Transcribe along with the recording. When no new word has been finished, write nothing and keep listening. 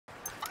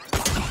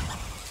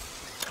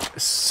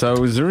So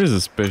there is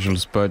a special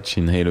spot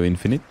in Halo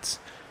Infinite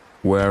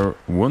where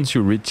once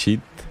you reach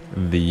it,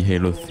 the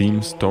Halo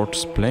theme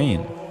starts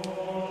playing.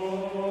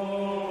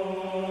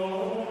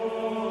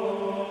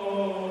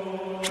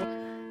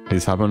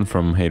 This happened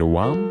from Halo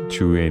 1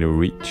 to Halo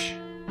Reach.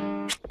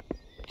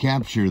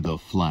 Capture the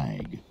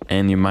flag.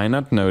 And you might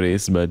not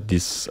notice, but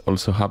this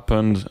also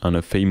happened on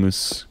a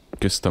famous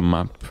custom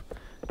map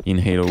in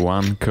Halo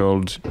 1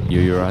 called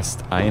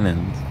𝘎𝘌𝘈𝘙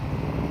Island.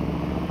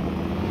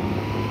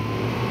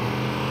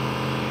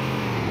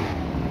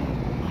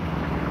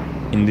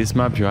 In this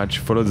map you had to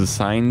follow the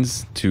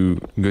signs to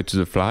go to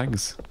the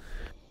flags,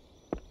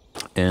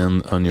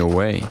 and on your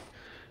way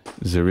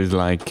there is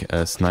like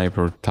a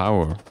sniper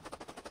tower.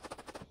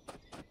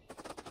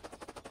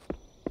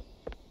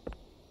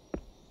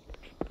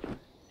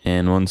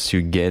 And once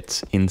you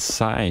get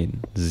inside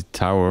the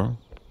tower,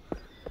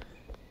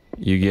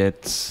 you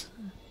get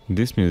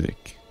this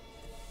music.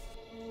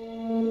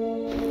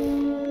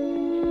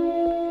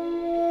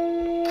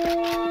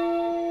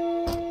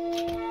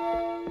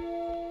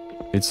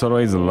 It's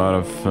always a lot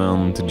of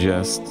fun to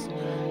just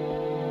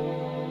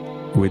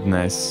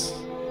witness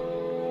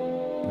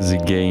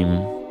the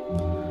game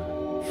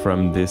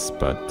from this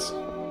spot,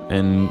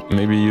 and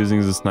maybe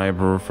using the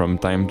sniper from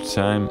time to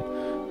time,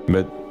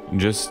 but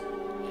just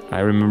I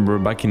remember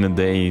back in the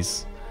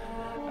days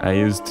I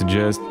used to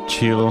just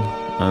chill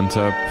on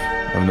top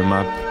of the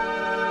map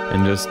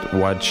and just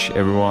watch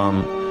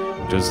everyone,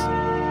 just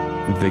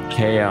the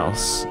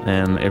chaos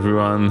and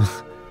everyone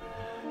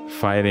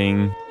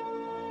fighting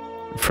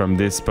from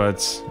this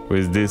spot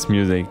with this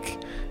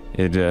music.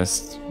 It's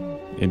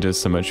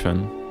just so much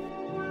fun.